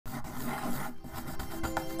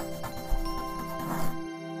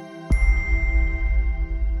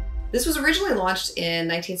This was originally launched in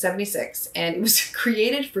 1976 and it was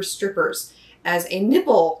created for strippers as a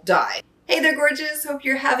nipple dye. Hey there gorgeous, hope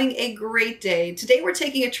you're having a great day. Today we're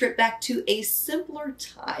taking a trip back to a simpler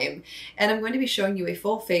time and I'm going to be showing you a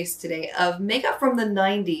full face today of makeup from the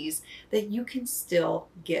 90s that you can still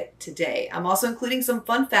get today. I'm also including some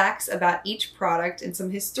fun facts about each product and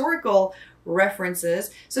some historical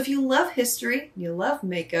references. So if you love history and you love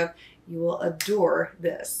makeup, you will adore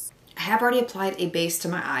this. I have already applied a base to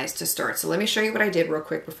my eyes to start, so let me show you what I did real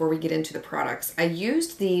quick before we get into the products. I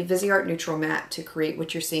used the Viseart Neutral Matte to create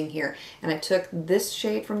what you're seeing here, and I took this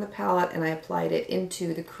shade from the palette and I applied it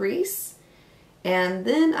into the crease, and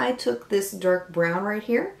then I took this dark brown right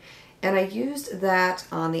here and I used that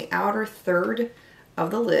on the outer third of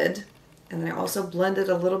the lid, and then I also blended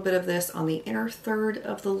a little bit of this on the inner third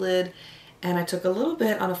of the lid. And I took a little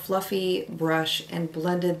bit on a fluffy brush and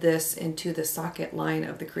blended this into the socket line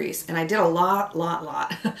of the crease. And I did a lot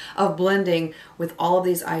of blending with all of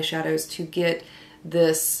these eyeshadows to get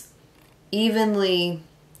this evenly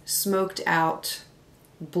smoked out,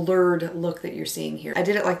 blurred look that you're seeing here. I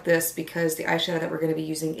did it like this because the eyeshadow that we're going to be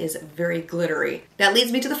using is very glittery. That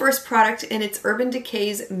leads me to the first product, and it's Urban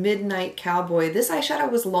Decay's Midnight Cowboy. This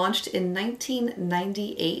eyeshadow was launched in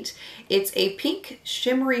 1998. It's a pink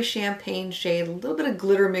shimmery champagne shade, a little bit of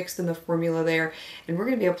glitter mixed in the formula there, and we're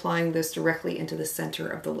going to be applying this directly into the center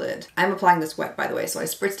of the lid. I'm applying this wet, by the way, so I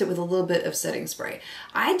spritzed it with a little bit of setting spray.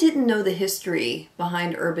 I didn't know the history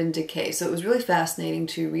behind Urban Decay, so it was really fascinating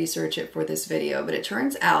to research it for this video, but it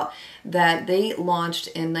turns out that they launched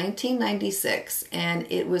in 1996 and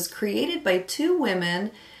it was created by two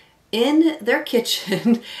women in their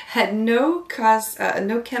kitchen, had no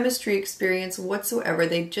chemistry experience whatsoever.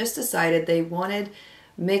 They just decided they wanted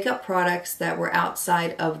makeup products that were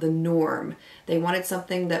outside of the norm. They wanted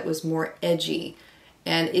something that was more edgy.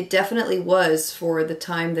 And it definitely was for the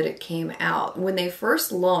time that it came out. When they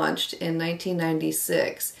first launched in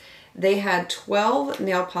 1996, they had 12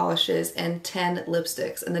 nail polishes and 10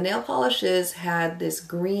 lipsticks. And the nail polishes had this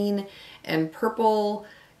green and purple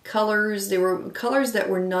colors. They were colors that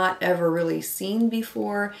were not ever really seen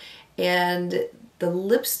before. And the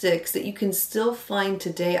lipsticks that you can still find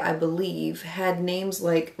today, I believe, had names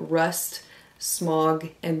like Rust, Smog,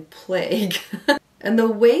 and Plague. And the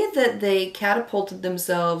way that they catapulted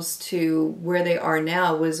themselves to where they are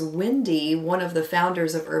now was Wendy, one of the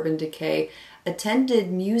founders of Urban Decay,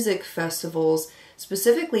 attended music festivals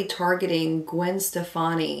specifically targeting Gwen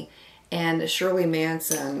Stefani and Shirley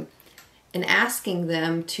Manson and asking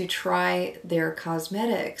them to try their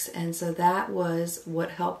cosmetics. And so that was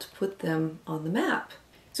what helped put them on the map.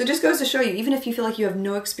 So it just goes to show you, even if you feel like you have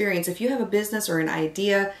no experience, if you have a business or an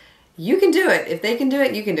idea, you can do it. If they can do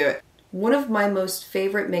it, you can do it. One of my most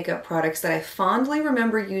favorite makeup products that I fondly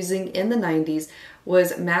remember using in the 90s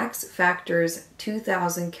was Max Factor's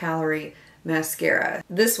 2000 Calorie mascara.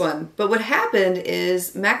 This one. But what happened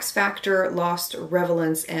is Max Factor lost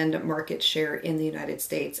relevance and market share in the United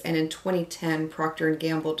States, and in 2010 Procter &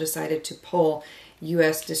 Gamble decided to pull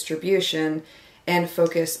US distribution and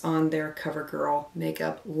focus on their CoverGirl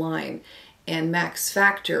makeup line. And Max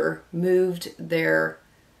Factor moved their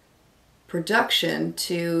production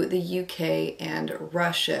to the UK and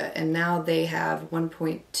Russia, and now they have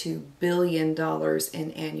 $1.2 billion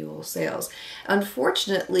in annual sales.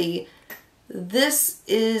 Unfortunately, this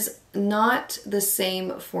is not the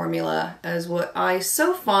same formula as what I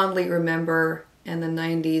so fondly remember in the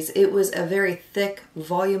 90s. It was a very thick,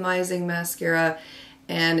 volumizing mascara,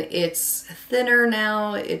 and it's thinner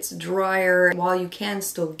now, it's drier. While you can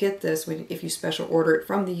still get this if you special order it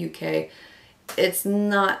from the UK, it's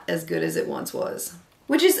not as good as it once was.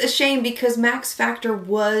 Which is a shame because Max Factor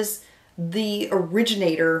was the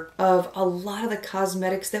originator of a lot of the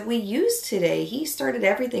cosmetics that we use today. He started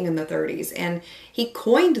everything in the 30s and he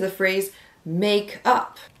coined the phrase make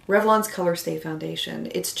up. Revlon's Color Stay Foundation.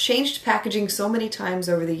 It's changed packaging so many times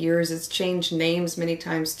over the years, it's changed names many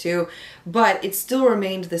times too, but it still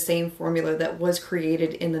remained the same formula that was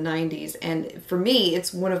created in the 90s. And for me,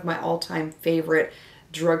 it's one of my all-time favorite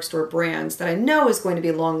drugstore brands that I know is going to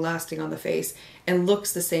be long lasting on the face and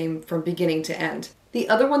looks the same from beginning to end. The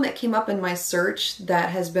other one that came up in my search that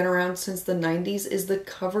has been around since the 90s is the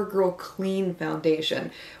CoverGirl Clean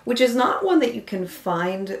Foundation, which is not one that you can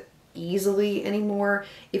find easily anymore.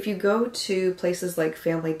 If you go to places like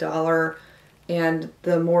Family Dollar and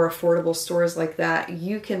the more affordable stores like that,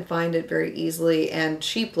 you can find it very easily and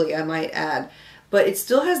cheaply, I might add. But it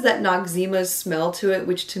still has that Noxzema smell to it,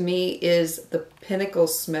 which to me is the pinnacle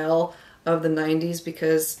smell of the 90s,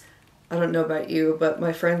 because I don't know about you, but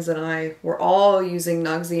my friends and I were all using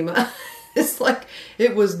Noxzema It's like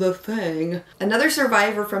it was the thing. Another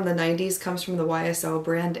survivor from the 90s comes from the YSL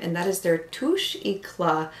brand, and that is their Touche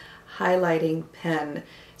Eclat highlighting pen.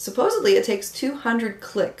 Supposedly it takes 200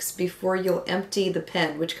 clicks before you'll empty the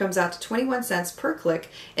pen, which comes out to 21 cents per click,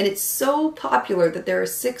 and it's so popular that there are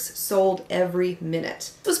 6 sold every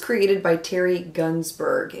minute. It was created by Terry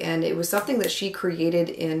Gunsberg, and it was something that she created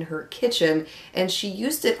in her kitchen, and she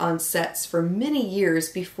used it on sets for many years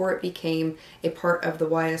before it became a part of the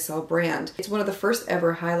YSL brand. It's one of the first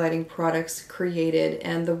ever highlighting products created,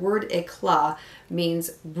 and the word éclat means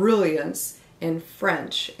brilliance in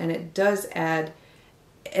French, and it does add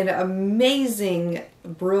an amazing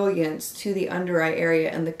brilliance to the under eye area,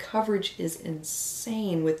 and the coverage is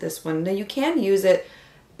insane with this one. Now you can use it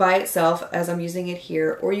by itself as I'm using it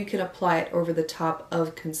here, or you can apply it over the top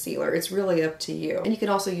of concealer. It's really up to you. And you can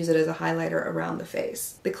also use it as a highlighter around the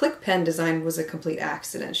face. The click pen design was a complete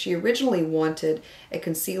accident. She originally wanted a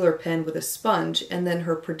concealer pen with a sponge, and then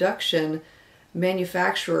her production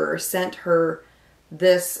manufacturer sent her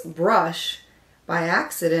this brush by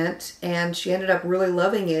accident, and she ended up really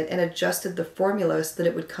loving it and adjusted the formula so that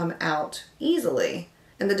it would come out easily.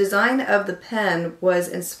 And the design of the pen was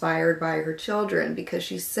inspired by her children, because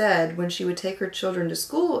she said when she would take her children to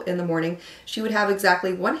school in the morning, she would have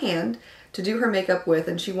exactly one hand to do her makeup with,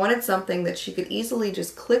 and she wanted something that she could easily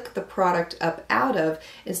just click the product up out of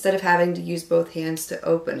instead of having to use both hands to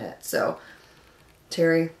open it. So,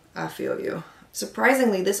 Terry, I feel you.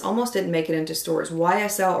 Surprisingly, this almost didn't make it into stores.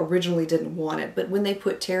 YSL originally didn't want it, but when they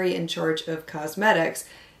put Terry in charge of cosmetics,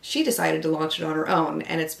 she decided to launch it on her own,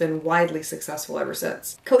 and it's been widely successful ever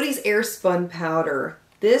since. Coty's Airspun powder.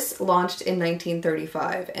 This launched in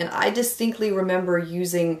 1935, and I distinctly remember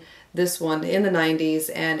using this one in the 90s,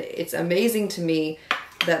 and it's amazing to me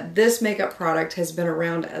that this makeup product has been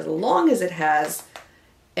around as long as it has,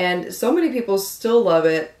 and so many people still love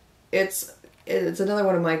it. It's another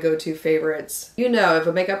one of my go-to favorites. You know, if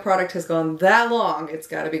a makeup product has gone that long, it's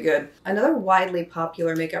gotta be good. Another widely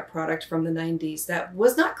popular makeup product from the 90s that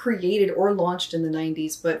was not created or launched in the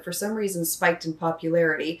 90s, but for some reason spiked in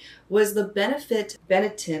popularity, was the Benefit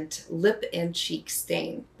Benetint Lip and Cheek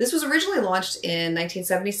Stain. This was originally launched in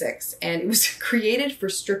 1976, and it was created for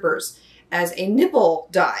strippers as a nipple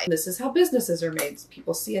dye. This is how businesses are made.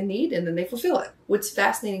 People see a need and then they fulfill it. What's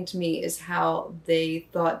fascinating to me is how they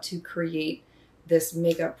thought to create this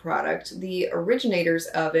makeup product. The originators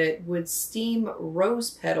of it would steam rose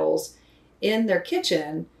petals in their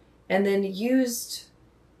kitchen and then used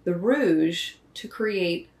the rouge to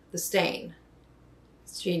create the stain.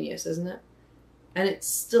 It's genius, isn't it? And it's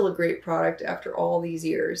still a great product after all these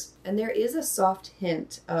years. And there is a soft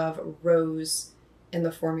hint of rose in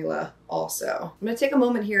the formula also. I'm gonna take a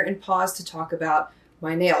moment here and pause to talk about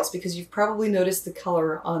my nails, because you've probably noticed the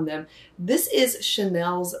color on them. This is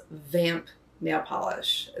Chanel's Vamp nail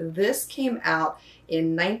polish. This came out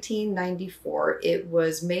in 1994. It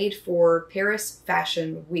was made for Paris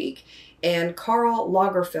Fashion Week, and Karl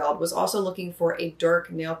Lagerfeld was also looking for a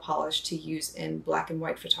dark nail polish to use in black and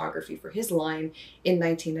white photography for his line in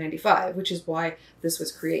 1995, which is why this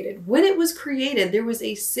was created. When it was created, there was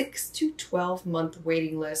a 6 to 12 month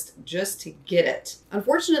waiting list just to get it.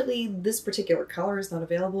 Unfortunately, this particular color is not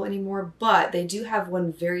available anymore, but they do have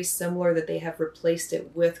one very similar that they have replaced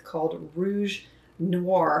it with called Rouge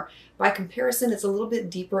Noir. By comparison, it's a little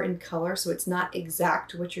bit deeper in color, so it's not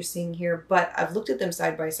exact what you're seeing here, but I've looked at them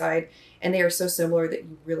side by side and they are so similar that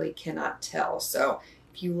you really cannot tell. So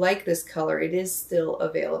if you like this color, it is still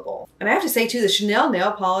available. And I have to say too, the Chanel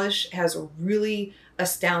nail polish has really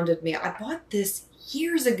astounded me. I bought this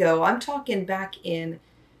years ago. I'm talking back in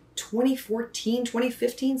 2014,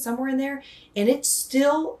 2015, somewhere in there, and it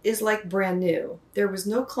still is like brand new. There was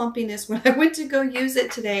no clumpiness when I went to go use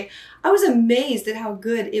it today. I was amazed at how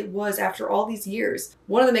good it was after all these years.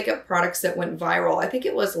 One of the makeup products that went viral, I think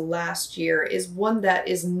it was last year, is one that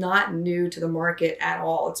is not new to the market at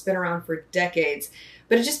all. It's been around for decades,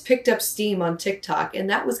 but it just picked up steam on TikTok, and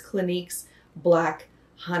that was Clinique's Black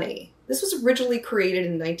Honey. This was originally created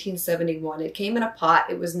in 1971. It came in a pot.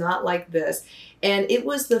 It was not like this. And it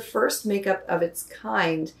was the first makeup of its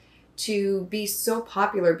kind to be so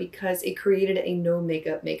popular because it created a no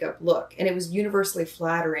makeup look. And it was universally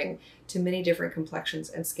flattering to many different complexions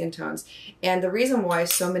and skin tones. And the reason why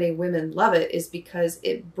so many women love it is because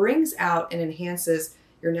it brings out and enhances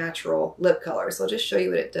your natural lip color. So I'll just show you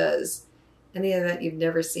what it does in the event you've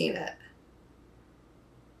never seen it.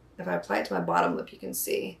 If I apply it to my bottom lip, you can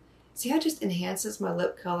see. See how it just enhances my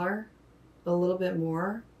lip color a little bit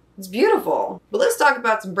more? It's beautiful. But let's talk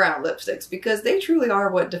about some brown lipsticks, because they truly are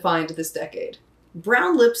what defined this decade.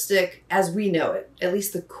 Brown lipstick, as we know it, at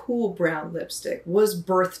least the cool brown lipstick, was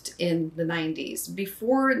birthed in the 90s.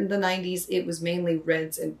 Before the 90s, it was mainly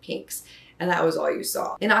reds and pinks, and that was all you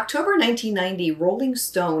saw. In October 1990, Rolling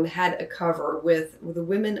Stone had a cover with the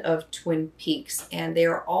women of Twin Peaks, and they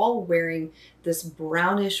are all wearing this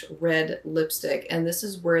brownish red lipstick, and this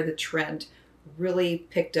is where the trend really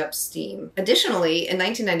picked up steam. Additionally, in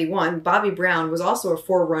 1991, Bobbi Brown was also a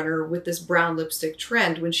forerunner with this brown lipstick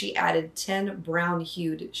trend when she added 10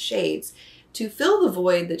 brown-hued shades to fill the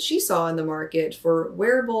void that she saw in the market for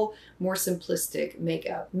wearable, more simplistic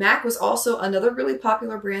makeup. MAC was also another really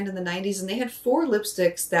popular brand in the 90s, and they had 4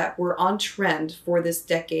 lipsticks that were on trend for this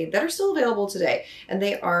decade that are still available today. And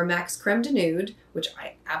they are MAC's Creme de Nude, which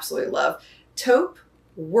I absolutely love, Taupe,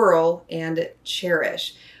 Whirl, and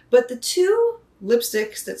Cherish. But the 2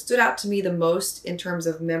 lipsticks that stood out to me the most in terms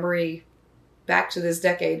of memory back to this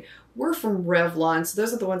decade were from Revlon. So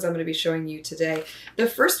those are the ones I'm going to be showing you today. The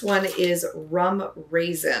first one is Rum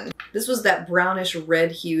Raisin. This was that brownish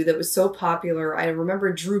red hue that was so popular. I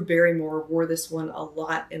remember Drew Barrymore wore this one a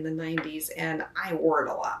lot in the 90s, and I wore it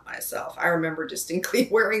a lot myself. I remember distinctly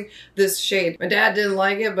wearing this shade. My dad didn't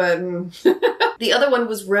like it, but The other one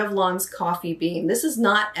was Revlon's Coffee Bean. This is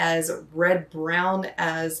not as red-brown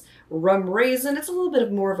as Rum Raisin. It's a little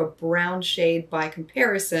bit more of a brown shade by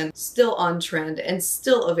comparison, still on trend and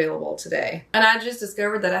still available today. And I just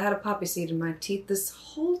discovered that I had a poppy seed in my teeth this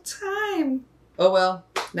whole time. Oh well,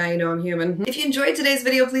 now you know I'm human. If you enjoyed today's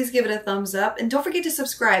video, please give it a thumbs up, and don't forget to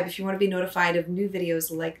subscribe if you want to be notified of new videos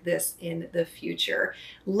like this in the future.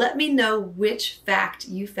 Let me know which fact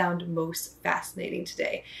you found most fascinating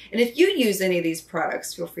today. And if you use any of these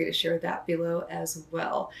products, feel free to share that below as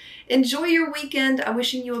well. Enjoy your weekend. I'm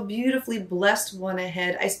wishing you a beautifully blessed one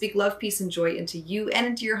ahead. I speak love, peace, and joy into you and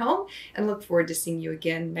into your home, and look forward to seeing you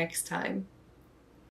again next time.